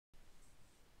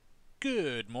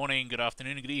Good morning, good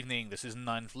afternoon, and good evening. This is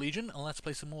 9th Legion, and let's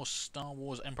play some more Star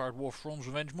Wars Empire at War Thrawn's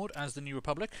Revenge mod as the New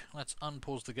Republic. Let's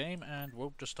unpause the game and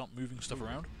we'll just start moving stuff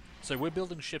around. So we're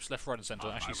building ships left, right, and centre.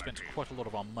 Actually spent quite a lot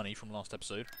of our money from last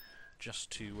episode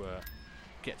just to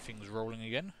get things rolling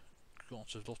again.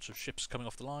 Lots of ships coming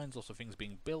off the lines, lots of things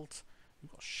being built.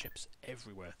 We've got ships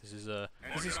everywhere. This is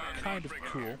kind of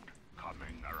cool.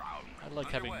 I like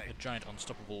having a giant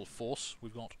unstoppable force.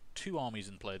 We've got two armies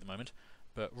in play at the moment.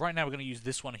 But right now we're going to use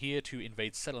this one here to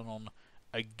invade Selenon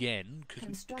again,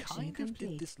 because we kind of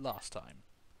did this last time.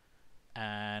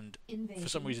 And for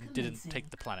some reason didn't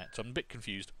take the planet, so I'm a bit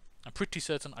confused. I'm pretty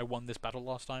certain I won this battle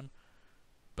last time.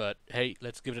 But hey,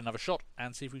 let's give it another shot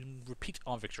and see if we can repeat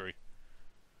our victory.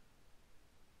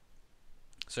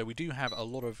 So we do have a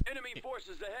lot of enemy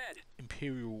forces ahead.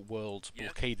 Imperial worlds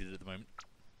blockaded at the moment.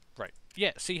 Right,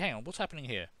 yeah, see, hang on, what's happening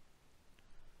here?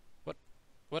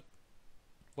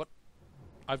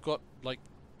 I've got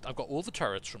all the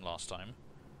turrets from last time.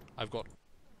 I've got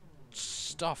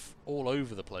stuff all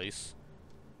over the place.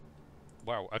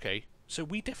 Wow, okay. So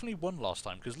we definitely won last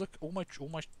time, because look, all my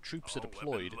troops are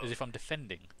deployed as if I'm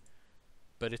defending.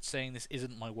 But it's saying this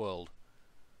isn't my world.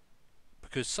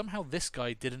 Because somehow this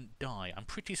guy didn't die. I'm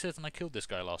pretty certain I killed this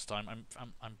guy last time.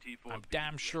 I'm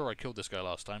damn sure I killed this guy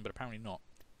last time, but apparently not.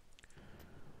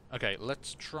 Okay,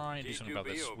 let's try and do something about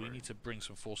this. We need to bring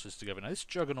some forces together. Now this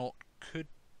Juggernaut could...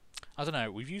 I don't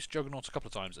know, we've used Juggernauts a couple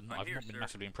of times and I've not been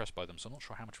massively impressed by them, so I'm not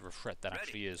sure how much of a threat that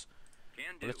actually is.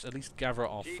 But let's at least gather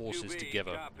our forces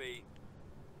together.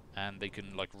 And they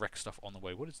can, like, wreck stuff on the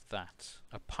way. What is that?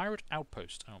 A pirate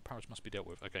outpost. Oh, pirates must be dealt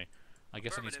with. Okay, I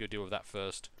guess I need to go deal with that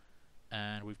first.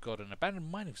 And we've got an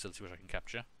abandoned mining facility which I can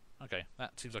capture. Okay,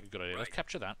 that seems like a good idea. Let's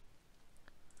capture that.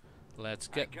 Let's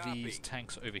get these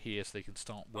tanks over here so they can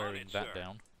start wearing that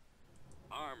down.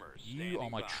 You are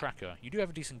my tracker. You do have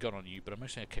a decent gun on you, but I'm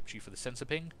mostly kept you for the sensor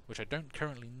ping, which I don't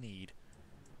currently need.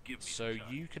 So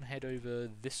you can head over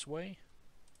this way,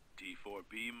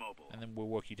 and then we'll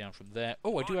work you down from there.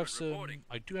 Oh, I do have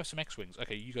some X-wings.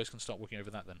 Okay, you guys can start working over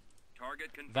that then.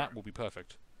 That will be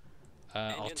perfect.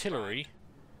 Artillery.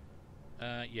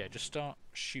 Yeah, just start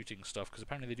shooting stuff, because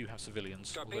apparently they do have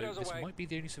civilians. Although this might be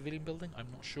the only civilian building, I'm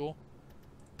not sure.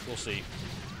 We'll see.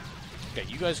 Okay,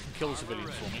 you guys can kill the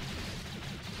civilians for me.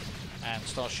 And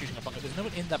start shooting a bunker. There's no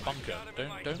one in that bunker.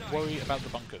 Don't worry about the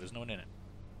bunker, there's no one in it.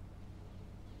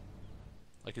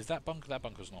 Like, is that bunker? That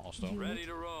bunker's not hostile. Ready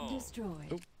to roll.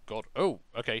 Destroyed. Oh, God. Oh,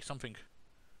 okay, something.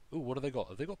 Oh, what have they got?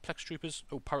 Have they got Plex Troopers?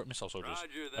 Oh, pirate missile soldiers.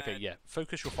 Okay, yeah.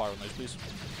 Focus your fire on those, please.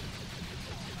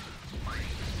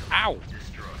 Ow!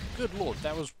 Good lord,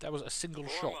 that was a single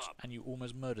shot, and you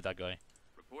almost murdered that guy.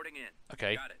 Reporting in.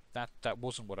 Okay, that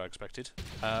wasn't what I expected.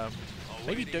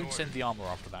 Maybe don't send the armor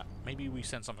after that. Maybe we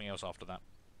send something else after that.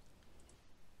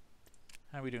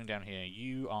 How are we doing down here?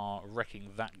 You are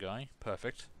wrecking that guy.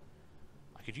 Perfect.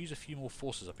 I could use a few more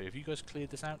forces up here. Have you guys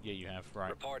cleared this out? Yeah, you have. Right.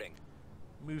 Reporting.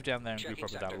 Move down there and group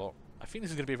up with that lot. I think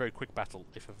this is going to be a very quick battle,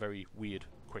 if a very weird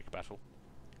quick battle.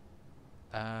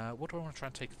 What do I want to try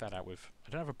and take that out with?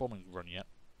 I don't have a bombing run yet.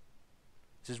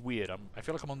 This is weird. I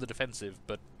feel like I'm on the defensive,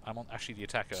 but I'm on actually the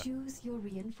attacker. Choose your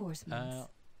reinforcements.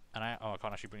 And I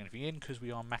can't actually bring anything in because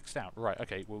we are maxed out. Right,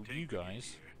 okay, well you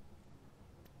guys...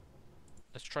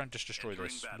 Let's try and just destroy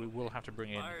this. We will have to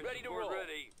bring in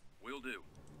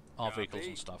our vehicles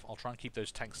and stuff. I'll try and keep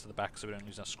those tanks to the back so we don't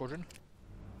lose our squadron.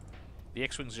 The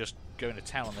X-Wings are just going to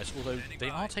town on this, although they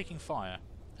are taking fire,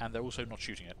 and they're also not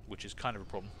shooting it, which is kind of a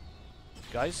problem.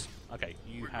 Guys, okay,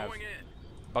 you have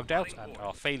bugged out and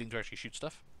are failing to actually shoot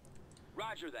stuff.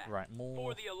 Roger that. Right,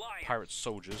 more pirate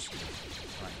soldiers.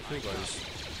 Right, kill those.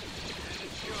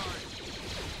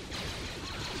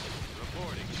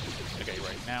 Okay,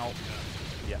 right, now...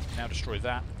 Yeah, now destroy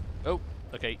that. Oh,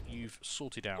 okay, you've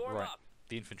sorted out. Right,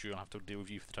 the infantry will have to deal with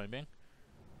you for the time being.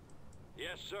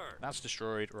 Yes, sir. That's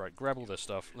destroyed. Right, grab all this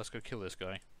stuff. Let's go kill this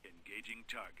guy. Engaging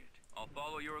target. I'll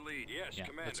follow your lead. Yes, yeah,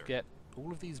 Commander. let's get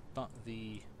all of these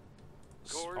the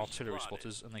artillery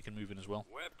spotters, and they can move in as well.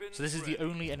 Weapons so this is the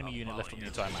only enemy unit left on the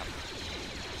entire map.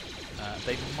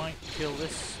 They might kill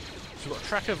this. So we've got a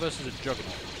tracker versus a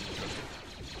juggernaut, which is interesting.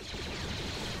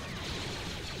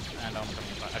 And I'm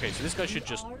coming back. Okay, so this guy should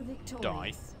just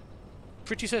die.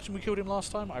 Pretty certain we killed him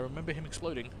last time. I remember him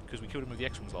exploding, because we killed him with the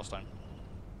X-Wings last time.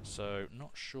 So,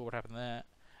 not sure what happened there.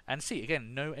 And see,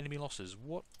 again, no enemy losses.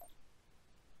 What?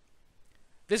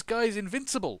 This guy's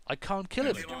invincible! I can't kill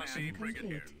him!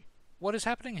 What is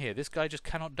happening here? This guy just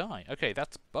cannot die. Okay,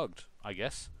 that's bugged, I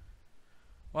guess.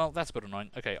 Well, that's a bit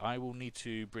annoying. Okay, I will need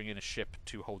to bring in a ship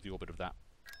to hold the orbit of that.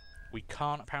 We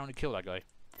can't apparently kill that guy.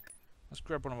 Let's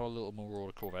grab one of our little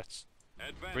Marauder corvettes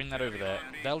Bring that over there.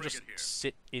 They'll just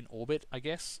sit in orbit, I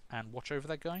guess, and watch over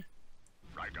that guy.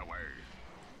 Right away.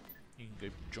 You can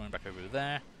go join back over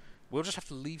there. We'll just have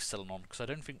to leave Selenon, because I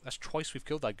don't think that's twice we've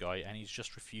killed that guy, and he's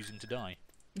just refusing to die.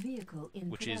 Vehicle in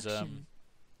which production. is,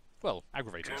 well,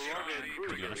 aggravating,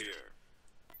 to be honest.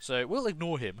 So we'll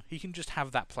ignore him. He can just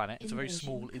have that planet. It's a very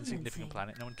small, insignificant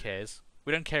planet. No one cares.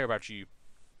 We don't care about you,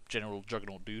 General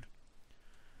Juggernaut dude.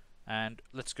 And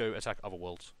let's go attack other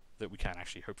worlds that we can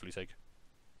actually hopefully take.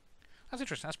 That's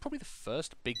interesting. That's probably the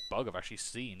first big bug I've actually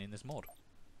seen in this mod.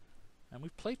 And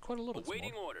we've played quite a lot of this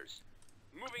mod. Orders.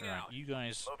 Moving Alright, out. you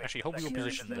guys actually hold your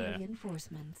position there.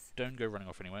 Reinforcements. Don't go running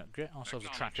off anywhere. Get ourselves a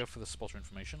tracker for the spotter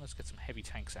information. Let's get some heavy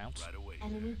tanks out. Right away.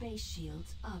 Enemy base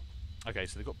shields up. Okay,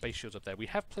 so they've got base shields up there. We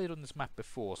have played on this map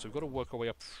before, so we've got to work our way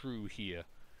up through here,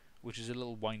 which is a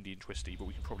little windy and twisty, but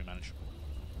we can probably manage.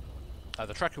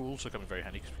 The tracker will also come in very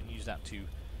handy, because we can use that to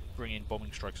bring in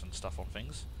bombing strikes and stuff on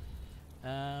things.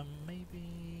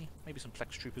 Maybe some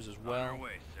Plex troopers as well. On our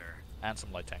way, sir. And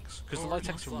some light tanks, because the light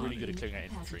tanks are really good at clearing out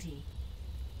infantry.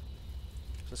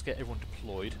 So let's get everyone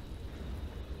deployed.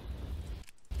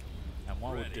 And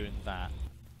while we're doing that,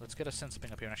 let's get a sensor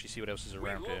ping up here and actually see what else is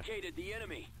around here. Located the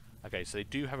enemy. Okay, so they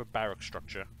do have a barrack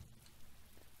structure.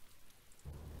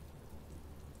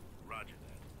 Roger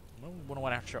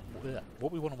that.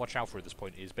 What we want to watch out for at this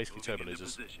point is basically turbo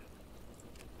lasers.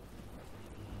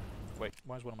 Wait,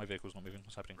 why is one of my vehicles not moving?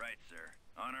 What's happening? Right,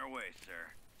 sir. On our way,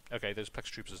 sir. Okay, those Plex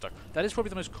troopers are stuck. That is probably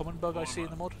the most common bug I see in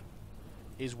the mod,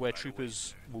 is where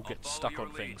troopers will get stuck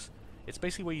on things. It's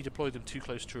basically where you deploy them too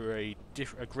close to a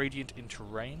gradient in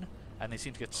terrain, and they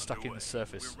seem to get stuck in the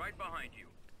surface. We're right behind you.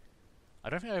 I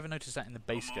don't think I ever noticed that in the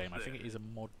base game. I think it is a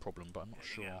mod problem, but I'm not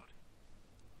sure.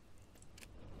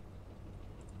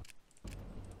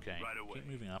 Okay, keep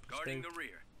moving up. Let's Guarding go the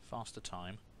rear. faster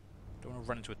time. Don't want to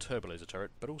run into a turbo laser turret,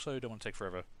 but also don't want to take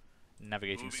forever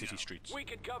navigating city streets. We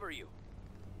can cover you.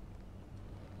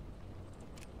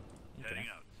 Okay.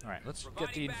 Alright, let's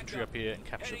get the infantry up here and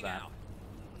capture that.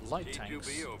 Light tanks.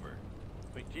 T2B over.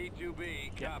 Wait.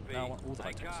 T2B, Yeah, copy. now I want all the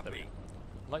light tanks. There we go.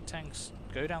 Light tanks,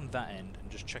 go down that end and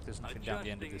just check there's nothing down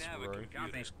the end of this row.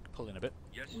 You guys pull in a bit.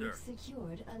 Yes, sir. We've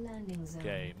secured a landing zone.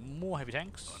 Okay, more heavy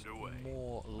tanks, Underway.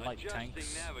 more light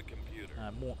tanks,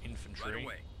 more infantry. Right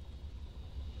away.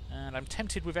 And I'm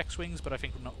tempted with X-Wings, but I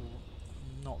think not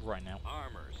right now.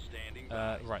 Armor standing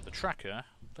by. Right, the tracker.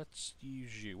 Let's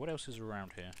use you. What else is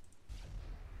around here?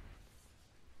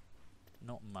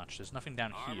 Not much. There's nothing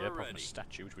down here apart from a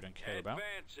statue, which we don't care about.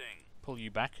 Pull you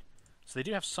back. So they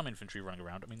do have some infantry running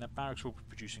around. I mean, that barracks will be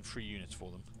producing 3 units for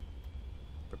them.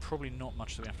 But probably not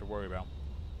much that we have to worry about.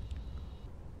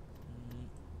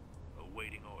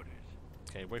 Awaiting orders.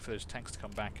 Okay, wait for those tanks to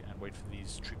come back and wait for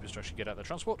these troopers to actually get out their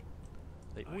transport.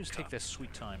 They always take their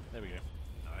sweet time. There we go.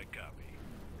 I copy.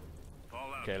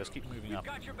 Fall out. Okay, let's keep moving up.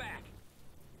 Got your back.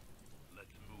 Let's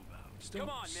move out. Still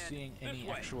not seeing any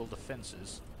actual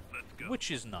defences, Let's go.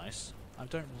 which is nice. I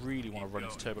don't really want to run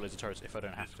into turbo laser turrets if I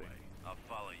don't have to. I'll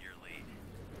follow your lead.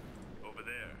 Over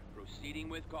there. Proceeding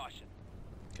with caution.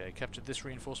 Okay, captured this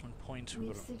reinforcement point. We've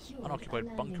We've got secured an unoccupied a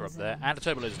bunker up landing there, zone. and a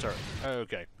turbo laser turret.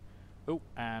 Okay. Oh,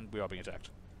 and we are being attacked.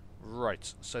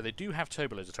 Right, so they do have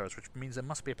turbo laser turrets, which means there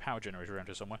must be a power generator around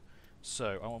here somewhere.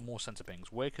 So, I want more sensor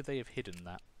pings. Where could they have hidden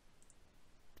that?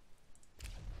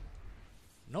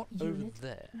 Not over Unit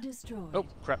there. destroyed. Oh,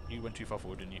 crap, you went too far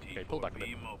forward, didn't you? Okay, pull back a bit.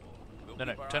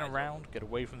 No, turn around, get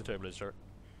away from the turbo laser turret.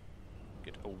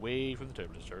 Get away from the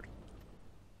turbo laser turret.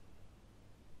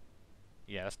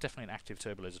 Yeah, that's definitely an active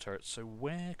turbo laser turret. So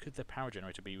where could the power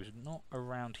generator be? It was not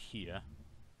around here,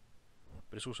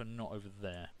 but it's also not over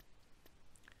there.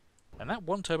 And that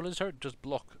one turbo laser turret does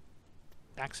block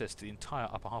access to the entire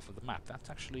upper half of the map. That's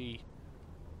actually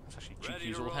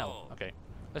cheeky as all hell. Okay,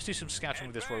 let's do some scouting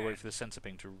with this while we wait for the sensor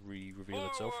ping to reveal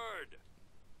itself.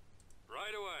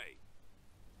 Right away.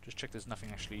 Just check there's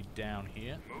nothing actually down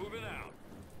here, Moving out.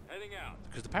 Heading out.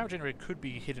 because the power generator could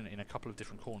be hidden in a couple of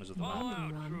different corners of the map.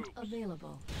 Bomb run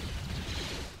available.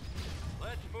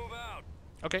 Let's move out.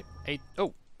 Okay,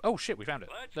 oh shit, we found it.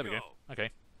 Let's There we go. go. Okay.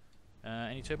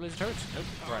 Any turbo laser turrets? Nope.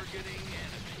 Right. Targeting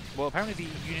enemy. Well, apparently the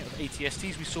unit of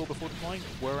ATSTs we saw before deploying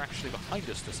were actually behind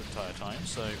us this entire time,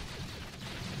 so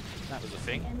that was a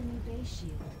thing. Enemy base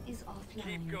shield is offline.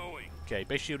 Keep going. Okay,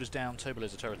 base shield is down, turbo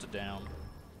laser turrets are down.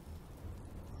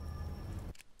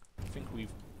 I think we've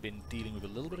been dealing with a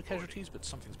little bit of casualties, but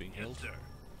something's being healed. Yes, sir.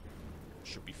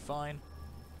 Should be fine.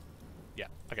 Yeah,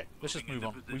 okay, let's just Moving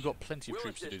move into on. We've got plenty of We'll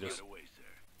troops to do assist this. you. Right away,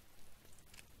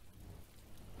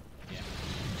 sir. Yeah.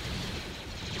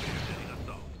 Heading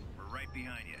assault. We're right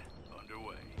behind you.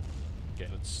 Underway. Okay,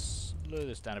 let's slow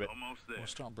this down a bit. Almost there. We'll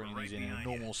start bringing We're these right in at behind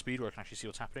normal you. speed where I can actually see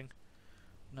what's happening.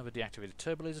 Another deactivated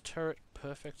turbo laser turret.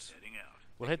 Perfect. Heading out.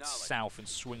 We'll head Acknowledge. south and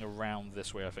swing around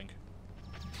this way, I think.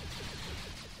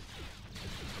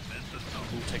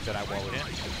 We'll take that out while we're here.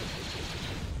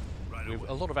 Right We have away.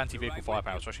 a lot of anti-vehicle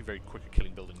firepower, so actually very quick at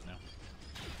killing buildings now.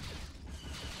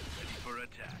 Ready for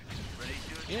attack. Ready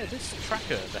to attack. Yeah, this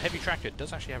tracker, the heavy tracker,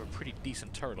 does actually have a pretty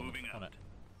decent turret on Moving it. out.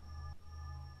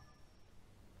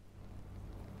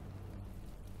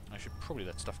 I should probably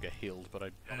let stuff get healed, but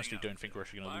I honestly out. don't think we're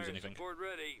actually going to lose Fire anything. support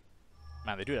ready.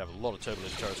 Man, they do have a lot of turbo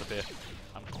laser turrets up here.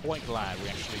 I'm quite glad we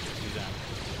actually took these out.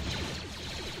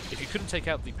 If you couldn't take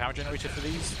out the power generator for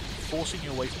these, forcing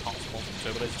your way past multiple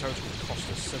turbo laser turrets would cost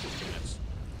us several units.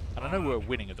 And I know we're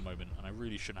winning at the moment, and I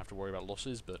really shouldn't have to worry about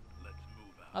losses, but Let's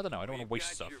move out. I don't know, I don't want to waste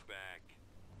We've stuff. got your back.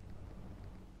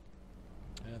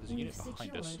 There's a We've unit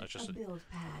behind us. secured That's just a build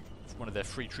pad. one of their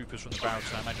free troopers from the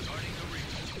barracks, I imagine. Starting to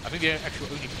reach. I think the actual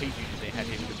only paid unit they had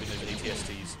here would have been those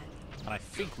ATSTs, and I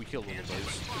think we killed all of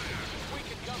those. We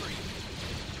can cover you.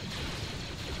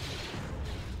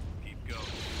 Keep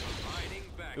going. Providing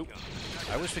backup. Oop.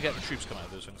 I always forget the troops come out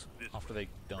of those things after they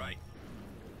die. Right.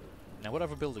 Now, what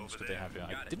other buildings Over could they there. have here?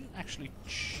 I Got it. didn't actually.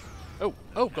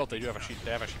 Oh god, they have actually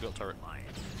built a turret.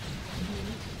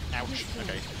 Ouch.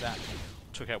 Okay, that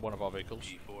took out one of our vehicles.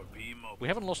 G4P mobile. We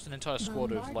haven't lost an entire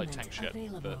squad of light Bombardment tanks yet,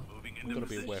 available. but Moving we've into got to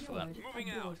be We've aware for that. secured Moving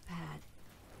a out. build pad.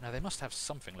 Now they must have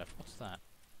something left. What's that?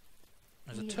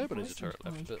 There's a Reinforcement turbo laser turret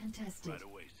left, point but contested. Right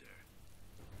away, sir.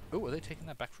 oh, are they taking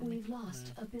that back from me? We've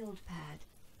lost a build pad.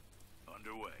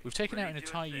 Underway. We've taken out an Ready to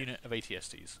entire assist. unit of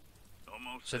ATSTs,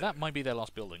 Almost so there. that might be their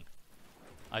last building.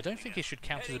 I don't think it should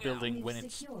count as a Heading out. building We've when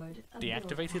it's secured a build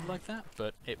deactivated pad. like that,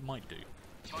 but it might do.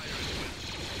 Fire in the wind.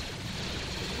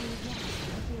 We've lost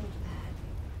a build pad.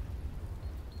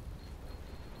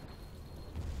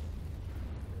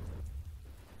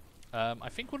 I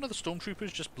think one of the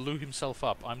stormtroopers just blew himself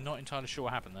up. I'm not entirely sure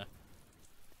what happened there.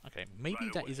 Okay, maybe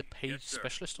Right that away. is a paid Yes, sir.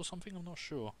 specialist or something. I'm not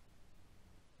sure.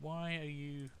 Why are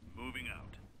you? Moving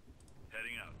out.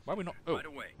 Heading out. Why are we not? Oh, Right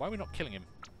away. why are we not killing him?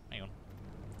 Hang on.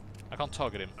 I can't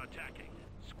target him. Attacking.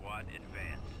 Squad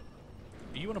advance.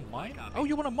 Are you on a mine? Copy. Oh,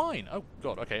 you on a mine? Oh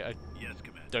god. Okay, I Yes,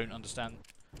 Commander. don't understand.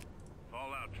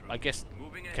 Fallout troops. I guess.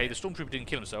 Moving Okay, ahead. the stormtrooper didn't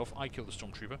kill himself. I killed the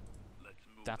stormtrooper. Let's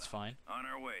move That's out. fine. On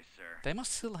our way, sir. They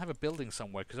must still have a building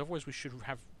somewhere, because otherwise we should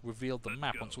have revealed the Let's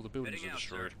map go. once all the buildings Heading are out, sir.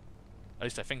 destroyed. At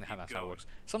least I think that's how it going. works.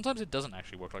 Sometimes it doesn't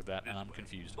actually work like that, and This I'm way.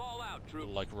 confused. Fallout troops.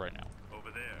 Like right now.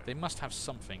 Over there. They must have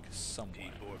something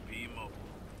somewhere. T4P mobile.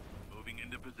 Moving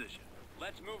into position.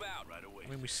 Let's move out. Right away. I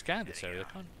mean, we scanned this Heading area.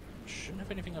 out. They shouldn't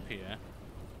have anything up here.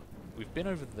 We've been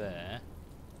over there.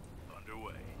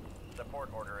 Underway. Support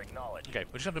order acknowledged. Okay,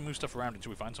 we just have to move stuff around until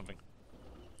we find something.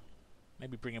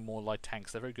 Maybe bring in more light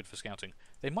tanks. They're very good for scouting.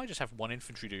 They might just have one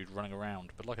infantry dude running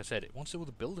around, but like I said, once all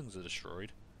the buildings are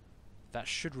destroyed, that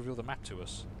should reveal the map to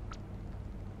us.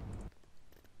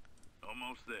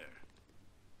 Almost there.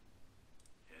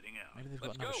 Heading out. Maybe they've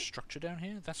Let's got another go. structure down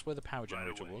here? That's where the power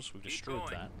generator away. was. We've Keep destroyed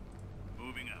going. that.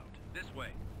 Moving out. This way.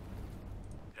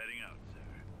 Heading out, sir.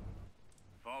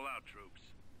 Fallout troops.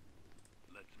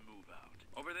 Let's move out.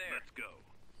 Over there. Let's go.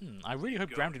 I really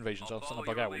hope Go. ground invasions I'll aren't starting to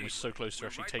follow bug your out when we're lead. so close to We're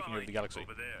actually right taking over the behind galaxy. you.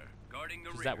 Over there. Guarding the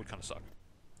Because rear. that would kind of suck.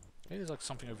 Maybe there's like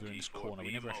something over in this T4P corner.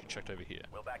 We never actually mobile. checked over here.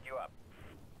 We'll back you up.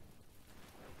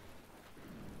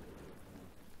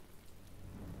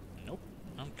 Nope.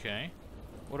 Okay.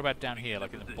 What about down here,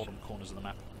 like in the position. bottom corners of the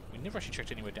map? We never actually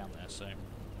checked anywhere down there, so...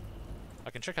 I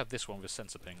can check out this one with a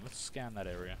sensor ping. Let's scan that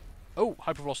area. Oh,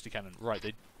 hypervelocity cannon. Right,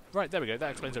 there we go.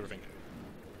 That explains everything.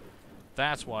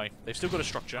 That's why. They've still got a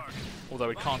structure, although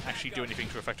it can't actually do anything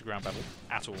to affect a ground battle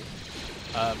at all.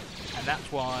 And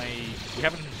that's why we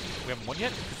haven't won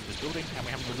yet, because of this building, and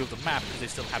we haven't revealed the map because they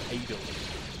still have a building.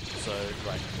 So,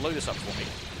 right, blow this up for me.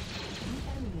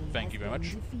 The enemy Thank has you very been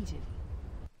much. defeated.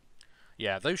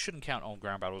 Yeah, those shouldn't count on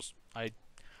ground battles.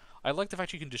 I like the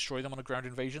fact you can destroy them on a ground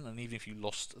invasion, and even if you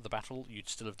lost the battle, you'd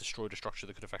still have destroyed a structure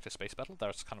that could affect a space battle.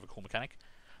 That's kind of a cool mechanic.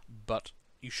 But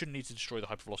you shouldn't need to destroy the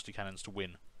hypervelocity cannons to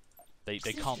win. They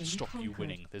can't System stop you conquered.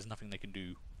 winning. There's nothing they can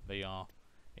do. They are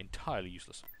entirely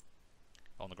useless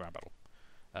on the ground battle.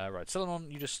 Right,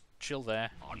 Celenon, you just chill there.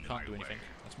 You can't do anything.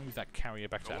 Let's move that carrier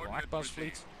back to Admiral Akbar's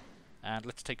fleet. And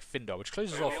let's take Findar, which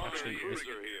closes off, actually. This,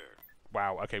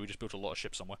 wow, okay, we just built a lot of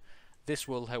ships somewhere. This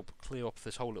will help clear up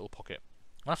this whole little pocket.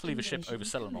 I'll have to leave a ship over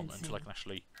Invasion Celenon commencing. until I can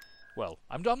actually... Well,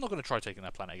 I'm not going to try taking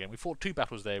that planet again. We fought 2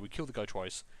 battles there, we killed the guy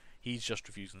twice. He's just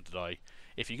refusing to die.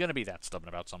 If you're going to be that stubborn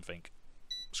about something,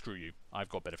 screw you. I've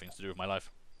got better things to do with my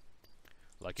life.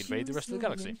 Like invade the rest of the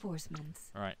galaxy. Reinforcements.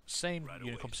 Alright, same Right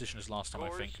unit away. composition as last time, I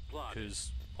think. Course plotted.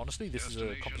 Because, honestly, this is a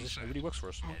Destination composition that set. really works for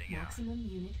us. At maximum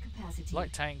unit capacity.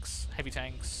 Light tanks, heavy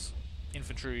tanks,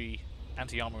 infantry,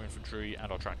 anti-armor infantry,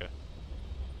 and our tracker.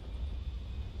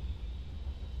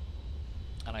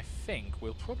 And I think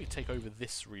we'll probably take over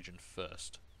this region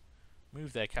first.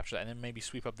 Move there, capture that, and then maybe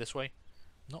sweep up this way.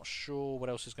 Not sure what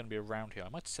else is going to be around here. I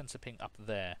might sensor ping up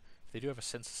there. If they do have a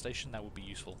sensor station, that would be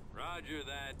useful. Roger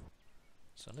that.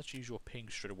 So let's use your ping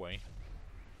straight away.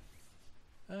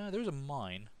 There is a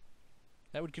mine.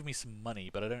 That would give me some money,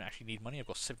 but I don't actually need money. I've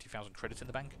got 70,000 credits in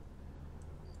the bank.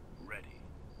 Ready.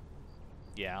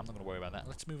 Yeah, I'm not going to worry about that.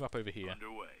 Let's move up over here.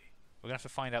 Underway. We're going to have to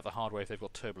find out the hard way if they've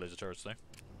got turbo laser turrets, though.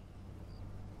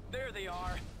 There they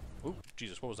are. Ooh,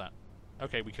 Jesus, what was that?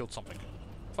 Okay, we killed something.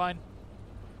 Fine.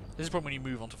 This is the problem when you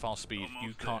move onto fast speed. Almost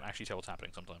You can't there. actually tell what's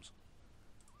happening sometimes.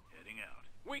 Heading out.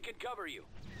 We can cover you.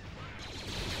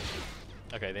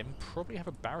 Okay, they probably have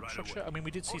a barrack Right structure. away. I mean,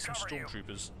 we did see We'll some cover you.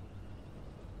 stormtroopers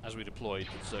as we deployed.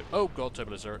 So, oh god,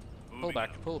 turbo laser turret. Pull Moving back,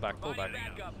 out. pull back, pull back.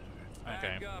 Back up.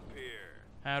 Okay. Back up here.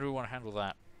 How do we want to handle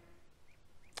that?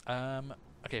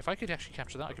 Okay, if I could actually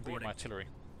capture that, I could bring in my artillery.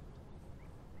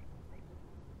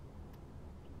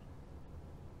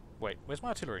 Wait, where's my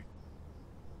artillery?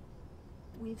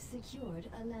 We've secured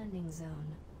a landing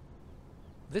zone.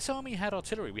 This army had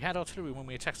artillery. We had artillery when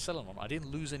we attacked Celenon. I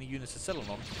didn't lose any units at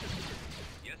Celenon.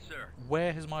 Yes, sir.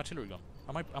 Where has my artillery gone?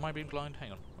 Am I being blind?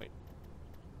 Hang on, wait.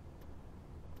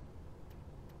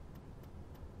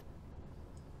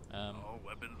 All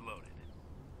weapons loaded.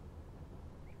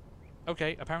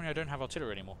 Okay, apparently I don't have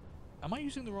artillery anymore. Am I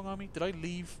using the wrong army? Did I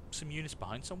leave some units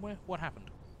behind somewhere? What happened?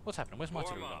 What's happening? Where's my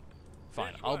Form artillery gone? up.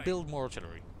 Fine, This I'll way. build more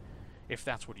artillery. If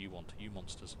that's what you want, you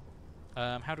monsters.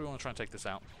 How do we want to try and take this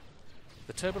out?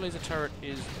 The turbo laser turret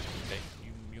is... Okay,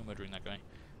 you're murdering that guy.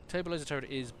 Turbo laser turret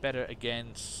is better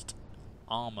against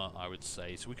armor, I would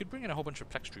say. So we could bring in a whole bunch of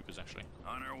Plex troopers, actually.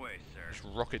 On our way, sir. Just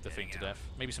rocket the thing to Heading out. death.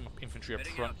 Maybe some infantry up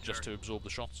Heading front out, just sir. to absorb the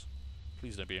shots.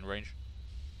 Please don't be in range.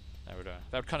 That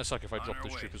would kind of suck if I On dropped our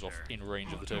those way, troopers off sir. in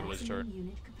range of the turbo laser turret. Maximum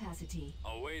unit capacity.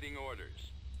 Awaiting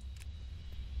orders.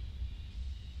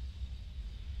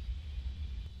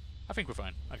 I think we're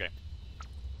fine. Okay.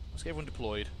 Let's get everyone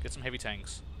deployed, get some heavy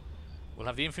tanks. We'll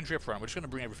have the infantry up front. We're just going to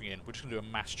bring everything in. We're just going to do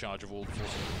a mass charge of all the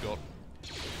forces we've got.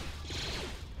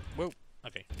 Whoa.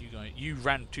 Okay, you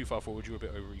ran too far forward. You were a bit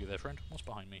over you there, friend. What's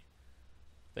behind me?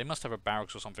 They must have a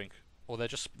barracks or something. Or they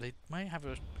might have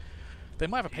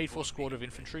a paid-for squad of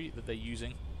infantry that they're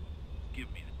using.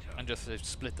 Give me the And just they've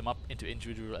split them up into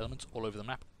individual elements all over the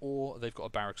map. Or they've got a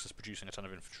barracks that's producing a ton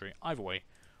of infantry. Either way.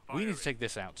 We need to take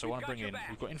this out, so I want to bring in...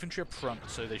 We've got infantry up front,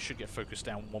 so they should get focused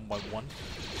down one by one.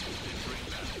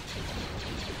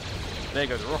 There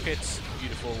go the rockets.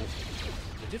 Beautiful.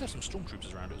 They did have some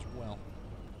stormtroopers around it as well.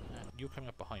 You're coming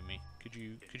up behind me. Could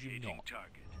you not?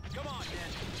 Target. Come on,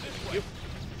 man. This way. Yep.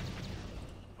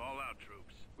 Fall out,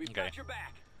 troops. We've Okay. got your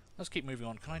back. Let's keep moving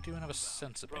on. Can I do another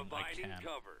sensor ping? I Providing can.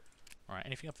 cover. Alright,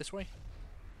 anything up this way?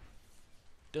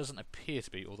 Doesn't appear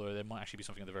to be, although there might actually be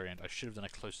something at the very end. I should have done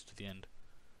it closer to the end.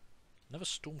 Another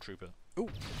stormtrooper. Ooh,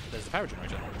 there's the power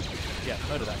generator. Yeah,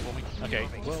 murder that for me. Okay,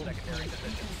 well, Secondary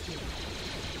position.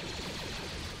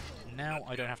 now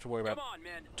I don't have to worry about Come on,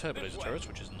 man. turbo This laser way. turrets,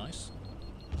 which is nice.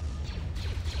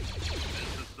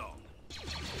 This assault.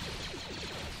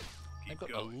 They've Keep got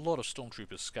a going. lot of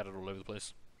stormtroopers scattered all over the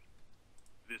place.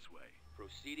 This way.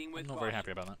 Proceeding with I'm not very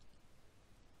happy about that.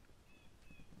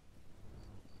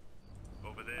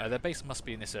 Over there. Their base must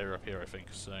be in this area up here, I think,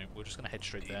 so we're just going to head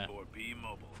straight there. T4P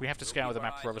mobile. If we have to We'll scour keep the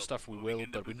our map for eyes other stuff, we open. will, Moving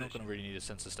into but we're not going position. to really need a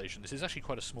sensor station. This is actually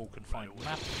quite a small, confined Right away.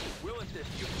 map. We'll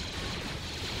assist you.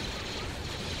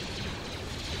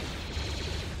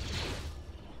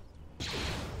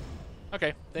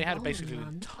 Okay, they had Volume basically an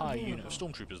run entire unit of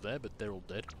available. stormtroopers there, but they're all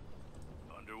dead.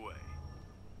 Underway.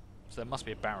 So there must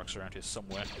be a barracks around here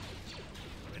somewhere.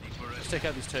 Ready for Let's it. take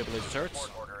out these turbo laser turrets.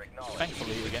 Support order acknowledged.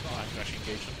 Thankfully, again, I can actually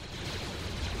engage them.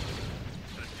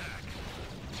 Attack.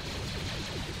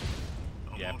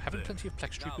 Yeah, Almost having there. plenty of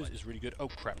Plex troopers is really good. Oh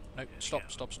crap, no, stop,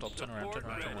 turn around.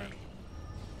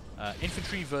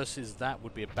 Infantry versus that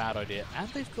would be a bad idea. And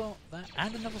they've got that,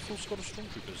 and another full squad of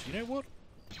stormtroopers. You know what?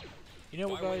 You know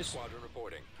what, guys?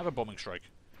 Have a bombing strike.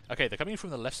 Okay, they're coming in from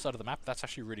the left side of the map. That's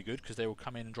actually really good, because they will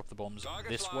come in and drop the bombs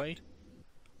this way.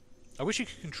 I wish you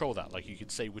could control that, like you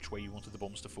could say which way you wanted the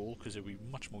bombs to fall, because it would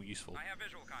be much more useful. I have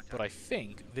visual contact. But I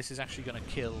think this is actually going to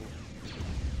kill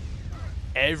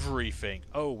everything.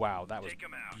 Oh wow, that was Take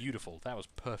 'em out. beautiful. That was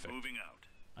perfect. Moving out.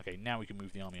 Okay, now we can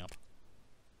move the army up.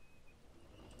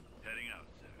 Heading out,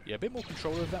 sir. Yeah, a bit more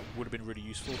control of that would have been really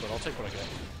useful, but I'll take what I get.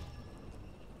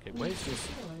 Okay, where's this?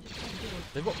 Secured a build.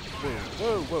 They've got...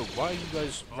 Whoa. Why are you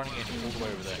guys running in all the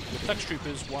way over there? Your Plex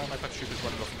troopers, why are my Plex troopers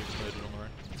running off and getting murdered on their own?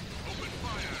 Open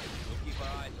fire. We'll keep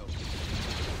our eyes open.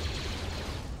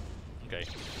 Okay,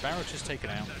 barracks is taken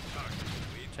out.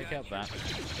 Take out that.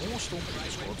 More stormtrooper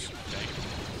squads. Okay.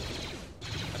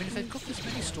 I mean, if they've got this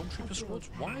many stormtrooper squads,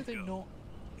 why are they not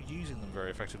using them very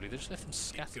effectively? They just left them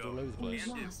scattered all over the place.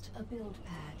 We've lost a build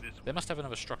pad. They must have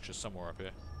another structure somewhere up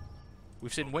here.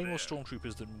 We've seen way more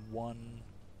stormtroopers than one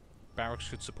barracks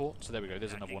could support, so there we go,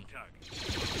 there's another one.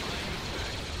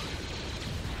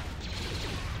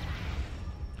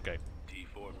 Okay.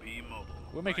 T4P mobile.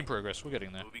 We're making progress, we're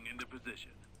getting there. Moving into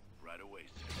position. Right away,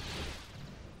 sir.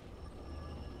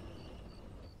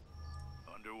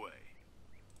 Underway.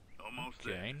 Almost Okay,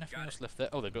 there. nothing Got else it. left there.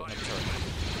 Oh, they built another turret.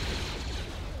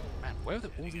 Man, where are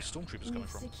all these stormtroopers coming We've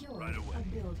from? secured Right away. a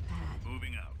build pad.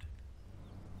 Moving out.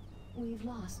 We've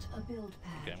lost a build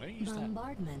pad. Okay, I'm going to use that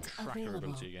Bombardment tracker available.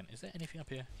 ability again. Is there anything up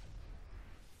here?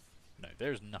 No,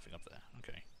 there is nothing up there.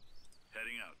 Okay.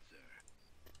 Heading out, sir.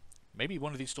 Maybe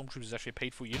one of these stormtroopers is actually a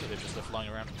paid for unit they've just left lying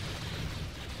around.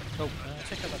 Oh,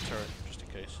 take out that turret, just in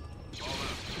case. All out.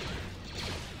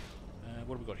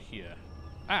 What have we got here?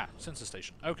 Ah, sensor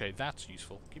station. Okay, that's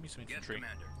useful. Give me some Yes, infantry.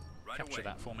 Commander. Right Capture away.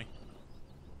 that for me.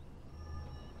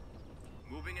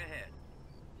 Moving ahead.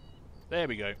 There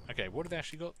we go. Okay, what have they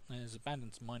actually got? There's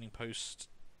abandoned mining post.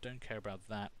 Don't care about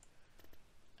that.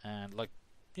 And, like,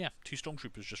 yeah, 2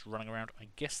 stormtroopers just running around. I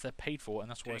guess they're paid for, and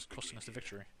that's why it's costing us the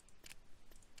victory.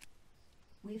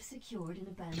 We've secured an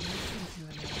abandoned sensor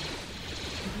array.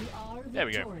 We are There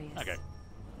we go. victorious. Okay.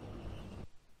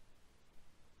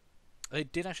 They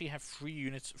did actually have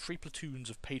 3 platoons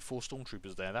of paid for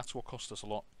stormtroopers there. That's what cost us a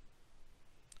lot.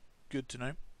 Good to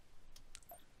know.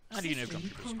 How do you know jump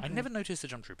troopers? I never noticed the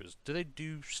jump troopers. Do they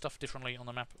do stuff differently on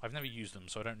the map? I've never used them,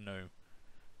 so I don't know.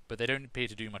 But they don't appear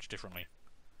to do much differently.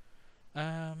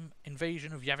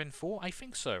 Invasion of Yavin 4? I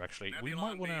think so, actually. We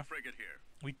might want to... Frigate here.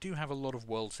 We do have a lot of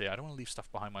worlds here. I don't want to leave stuff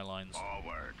behind my lines.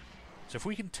 Forward. So if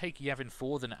we can take Yavin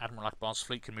 4, then Admiral Akbar's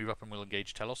fleet can move up and we'll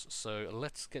engage Telos. So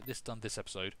let's get this done this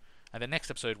episode. And the next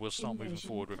episode we'll start moving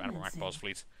forward with Admiral Akbar's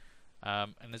fleet.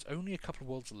 And there's only a couple of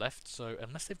worlds left, so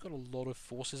unless they've got a lot of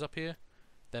forces up here,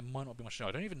 there might not be much to know.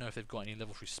 I don't even know if they've got any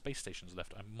level 3 space stations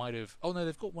left. I might have... Oh no,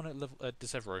 they've got one at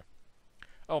Desevro.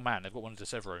 Oh man, they've got one at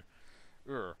Desevro.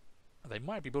 They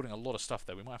might be building a lot of stuff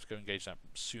there. We might have to go engage that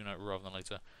sooner rather than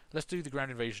later. Let's do the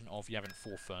ground invasion of Yavin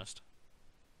 4 first.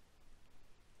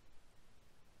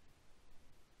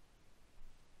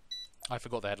 I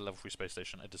forgot they had a level 3 space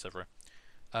station at Desevro.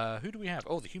 Who do we have?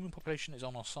 Oh, the human population is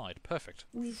on our side. Perfect.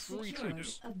 We've 3 secured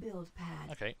troops. a build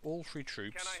pad. Okay, all 3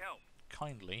 troops. Can I help?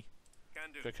 Kindly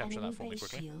Can do. go capture Enemy that for me base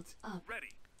quickly. shields up. Ready.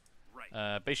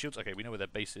 Right. Base shields. Okay, we know where their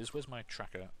base is. Where's my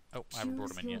tracker? Oh, I haven't brought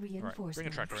Choose him in your yet. Right, bring a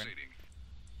reinforcements. tracker in.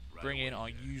 Right Bring in away, our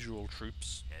sir. usual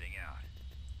troops. Heading out.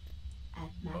 At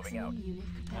Moving out. maximum unit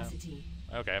capacity.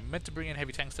 Okay, I meant to bring in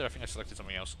heavy tanks there. I think I selected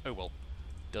something else. Oh well.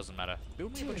 Doesn't matter.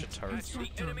 Build me a bunch of Turret turrets.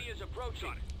 constructed. is approaching.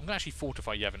 I'm going to actually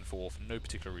fortify Yavin 4 for no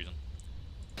particular reason.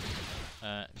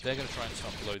 They're going to try and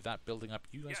start below that building up.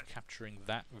 You guys Yes. are capturing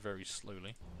that very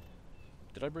slowly.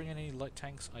 Did I bring any light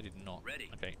tanks? I did not. Ready.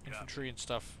 Okay, infantry and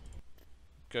stuff.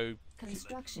 Go.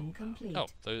 Construction complete. Oh,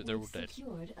 they're all We've dead.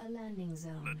 secured a landing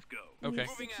zone. Let's go. Okay. We've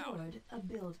Moving out. secured a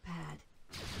build pad.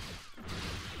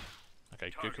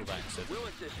 Okay, go kill that instead. We'll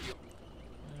assist you.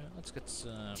 Let's get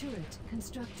some Turret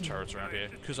constructed. turrets around here,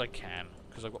 because I can.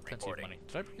 Because I've got plenty of Reporting. money.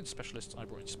 Did I bring in specialists? I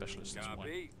brought in specialists as well.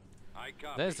 Copy. I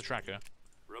copy. There's the tracker.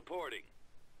 Reporting.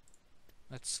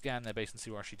 Let's scan their base and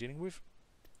see what we're actually dealing with.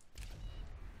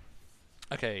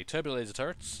 Okay, turbo laser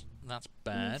turrets. That's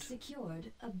bad. We've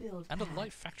secured a build And a pad.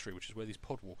 light factory, which is where these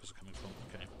pod walkers are coming from.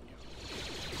 Okay.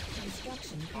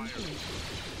 Construction complete.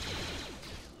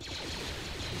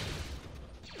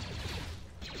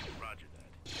 Roger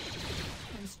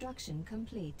that. Construction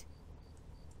complete.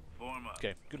 Form up.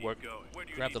 Okay, good Keep work. going. Where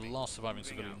do you Grab the need me? last surviving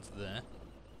Moving civilians there.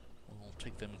 We'll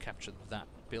take them and capture that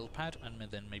build pad, and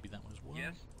then maybe that one as well.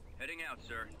 Yes. Heading out,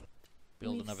 sir.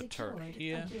 Build We've another turret secured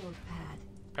here. A build pad.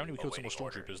 Apparently we killed some more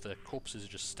Awaiting orders. stormtroopers. Their corpses are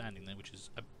just standing there, which is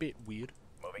a bit weird.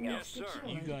 Moving We've out. Yes, sir.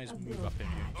 secured You guys a move build up in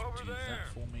here. pad. Over Do there. that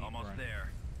for me. Almost Right.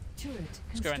 there. Turret Let's go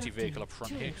constructed. anti-vehicle up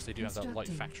front here, because they do have that light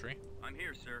Constructing. factory. I'm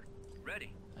here, sir.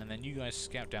 Ready. And then you guys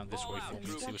scout down this All way out, for me to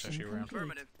see what's construction actually around. complete.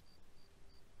 Affirmative.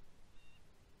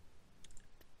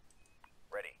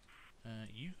 Ready.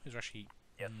 You guys are actually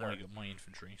Yes, my, sir. my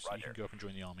infantry, so you Roger. can go up and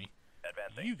join the army.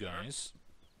 Advancing. You guys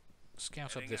scout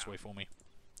up Heading this out. way for me.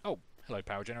 Oh, hello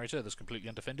power generator, that's completely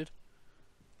undefended.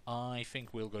 I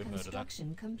think we'll go murder that.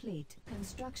 Construction complete.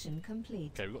 Construction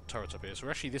complete. Okay, we've got turrets up here, so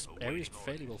actually this area is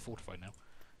fairly well fortified now.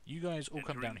 You guys all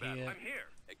come down Entering battle. here. I'm here.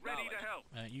 Ready to help.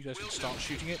 You guys can start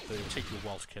shooting it, but it'll take you a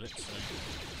while to kill it, so...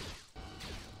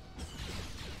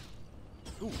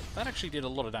 Ooh, that actually did a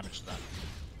lot of damage to that.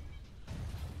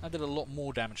 I did a lot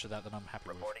more damage to that than I'm happy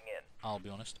with. Reporting in. I'll be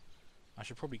honest. I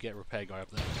should probably get a repair guy up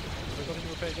there. Have I got any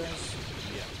repair guys?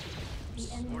 Yeah.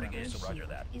 The enemy base Roger shield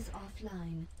that. is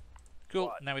offline. Cool.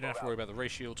 Squad, Now we don't have to move worry out. about the ray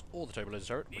shields or the turbo laser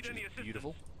turret, Need which any is assistance?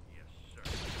 beautiful. Yes, sir.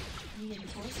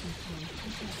 Reinforcement point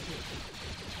contested.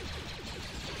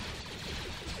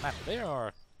 Man, they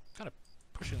are kind of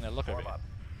pushing their luck over Form here. up.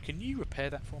 Can you repair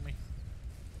that for me?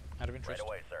 Out of Right interest.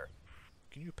 away, sir.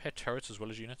 Can you repair turrets as well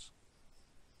as units?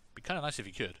 Be kind of nice if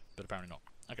you could, but apparently not.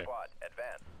 Okay, Squad,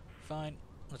 advance. fine.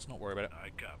 Let's not worry about it. I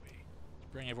copy.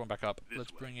 Bring everyone back up. This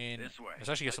Let's way, bring in... this way. Let's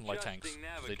actually get some light tanks, Adjusting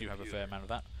 'cause they do have a fair navigate amount of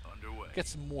that. Underway. Get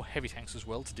some more heavy tanks as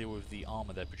well to deal with the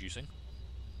armor they're producing.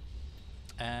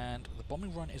 And the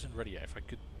bombing run isn't ready yet.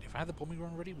 If I had the bombing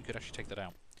run ready, we could actually take that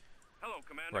out. Hello,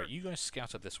 Commander. Right, you guys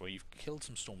scout up this way. You've killed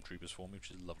some stormtroopers for me, which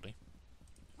is lovely.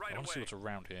 Right I want to see away. what's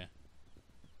around here.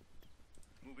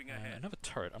 Moving ahead. Another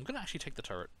turret. I'm going to actually take the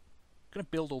turret. I'm going to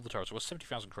build all the turrets. I've got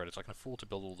 70,000 credits. I can afford to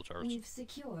build all the turrets. We've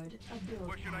secured a build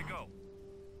Where should I pad. go?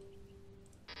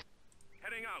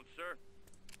 Heading out, sir.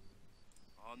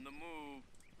 On the move.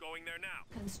 Going there now.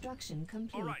 Construction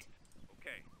complete. All right.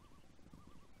 Okay.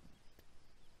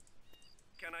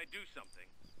 Can I do something?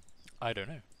 I don't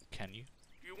know. Can you?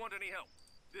 Do you want any help?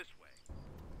 This way.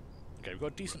 Okay, we've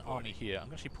got a decent army here. I'm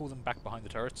going to actually pull them back behind the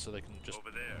turrets so they can just Over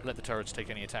there. let the turrets take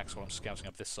any attacks while I'm scouting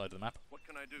up this side of the map. What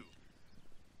can I do?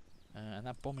 And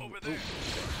that bombing... Over there.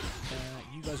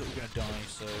 you guys are all going to die,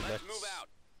 so let's move out.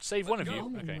 save one of you.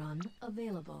 Bombing Okay. run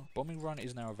available. Bombing run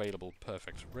is now available.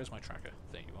 Perfect. Where's my tracker?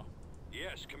 There you are.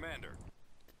 Yes, Commander.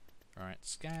 Alright,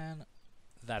 scan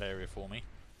that area for me.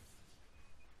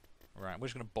 Right, we're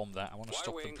just going to bomb that. I want to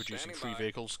stop them producing free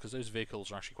vehicles, because those vehicles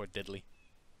are actually quite deadly.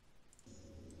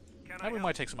 Can And we help?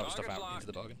 might take some other stuff Target out into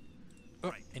the locked. bargain. Oh,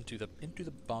 Right. into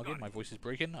the bargain. My voice is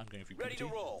breaking. I'm going through Ready to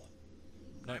puberty. roll.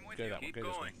 No, I'm with go you. that one. Keep Go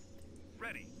this way. going.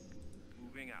 Ready.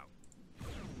 Moving out.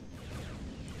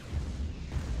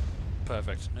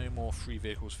 Perfect. No more free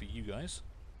vehicles for you guys.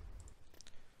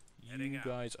 Heading You out.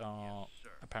 guys are Yes, sir.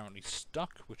 apparently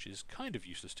stuck, which is kind of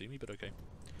useless to me, but okay.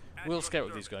 At We'll your scout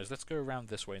with these service. guys. Let's go around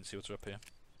this way and see what's up here.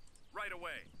 Right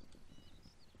away.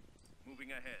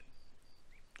 Moving ahead.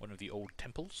 One of the old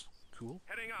temples. Cool.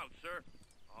 Heading out, sir.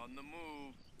 On the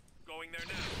move. Going there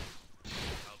now.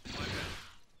 I'll do my best.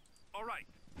 All right.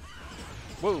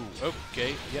 Whoa,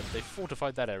 okay. Yep, they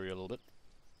fortified that area a little bit.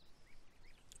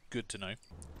 Good to know.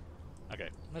 Okay,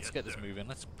 let's Yes, get this sir. moving.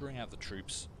 Let's bring out the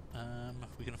troops.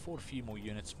 We can afford a few more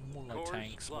units, more light Course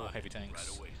tanks, more line. heavy tanks,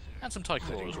 Right away, sir. and some TIE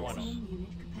crawlers, why not? Maximum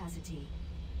unit capacity.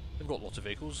 They've got lots of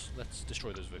vehicles. Let's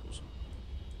destroy those vehicles.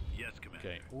 Yes, Commander.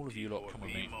 Okay, all of you lot come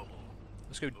with me. Mobile.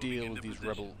 Let's go Moving deal into with these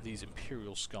position. these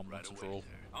Imperial scum Right once and away, for all. sir.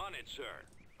 On it, sir.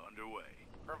 Underway.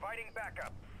 Providing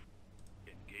backup.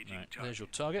 Engaging Right, target. there's your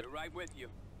target. We're right with you.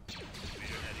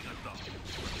 Spearheading assault.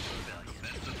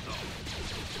 Commence assault.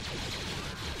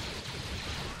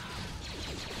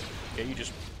 Yeah, you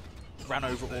just ran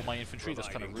over all my infantry. That's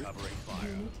kind of rude. Covering fire.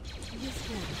 Unit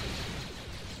destroyed.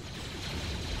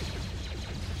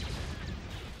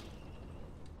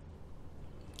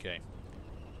 Okay.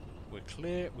 We're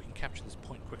clear. We can capture this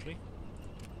point quickly.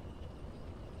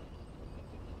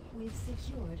 We've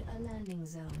secured a landing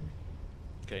zone.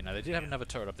 Okay, now they did have another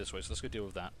turret up this way, so let's go deal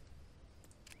with that.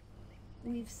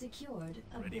 We've secured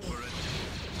a Ready build. for it.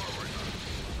 Forward.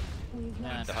 We've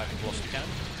And a hypervelocity cannon.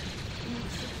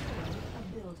 We've secured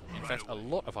a build In pad. fact, a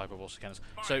lot of hypervelocity cannons.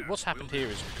 So what's happened here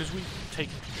is, because we've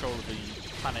taken control of the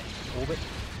planet in orbit,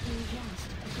 We've launched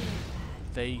a build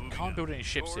pad. they can't build any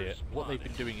ships here. What they've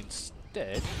been doing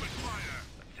instead Open fire.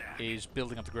 Attack. is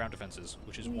building up the ground defences,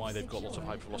 which is why they've got lots of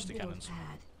Secured a hypervelocity build cannons.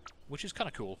 pad. Which is kind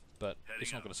of cool, but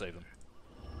it's not going to save them.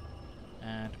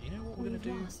 And you know what we're going We've to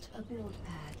do? lost a build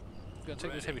pad. I'm going to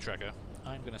take this heavy tracker.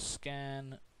 I'm going to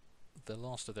scan the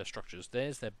last of their structures.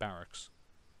 There's their barracks.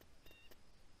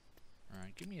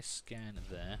 Alright, give me a scan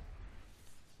there.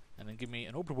 And then give me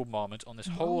an orbital bombardment on this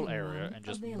whole Bombing area run and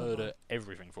just available. murder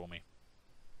everything for me.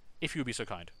 If you would be so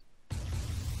kind.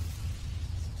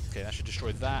 Okay, that should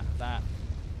destroy that.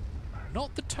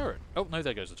 Not the turret. Oh, no,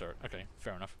 there goes the turret. Okay,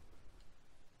 fair enough.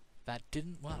 That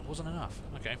didn't... well, that wasn't enough.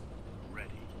 Okay, Ready.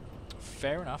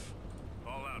 fair enough.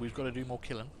 All out. We've got to do more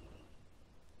killing.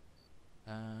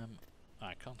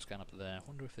 I can't scan up there.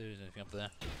 Wonder if there is anything up there.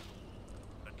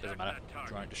 Doesn't Attack matter. that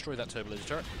target. Right, destroy that turbo laser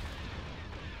turret.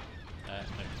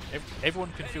 No. Everyone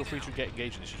can feel free to get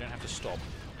engaged in this. You don't have to stop.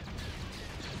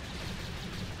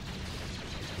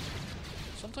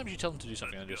 Sometimes you tell them to do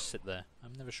something and they just sit there.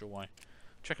 I'm never sure why.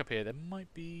 Check up here. There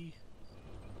might be...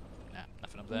 nah,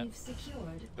 nothing up there. We've secured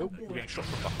a Oh, build we're getting shot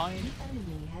pad. from behind. The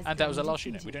enemy has And that was been our last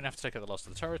unit. We defeated. don't have to take out the last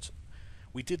of the turrets.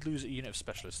 We did lose a unit of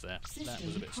specialists there. That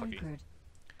was a bit sucky. Conquered.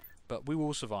 But we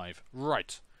will survive.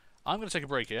 Right. I'm going to take a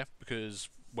break here because,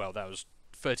 well, that was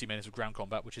 30 minutes of ground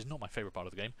combat, which is not my favourite part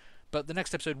of the game. But the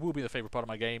next episode will be the favourite part of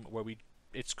my game, where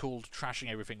it's called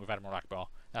Trashing Everything with Admiral Akbar.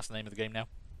 That's the name of the game now.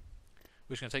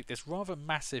 We're just going to take this rather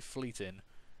massive fleet in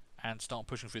and start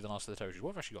pushing through the last of the territories.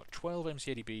 What have we actually got? 12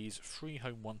 MC-80Bs, 3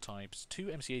 Home 1 types,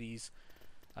 2 MC-80s,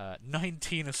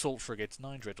 19 assault frigates,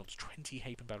 9 dreadnoughts, 20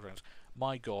 Hapen battle rounds.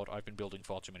 My god, I've been building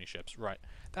far too many ships. Right,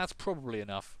 that's probably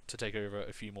enough to take over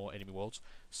a few more enemy worlds.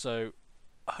 So,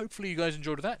 hopefully you guys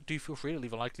enjoyed that. Do feel free to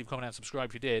leave a like, leave a comment, and subscribe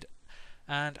if you did.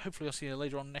 And hopefully I'll see you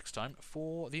later on next time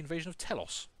for the invasion of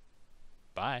Telos.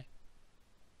 Bye.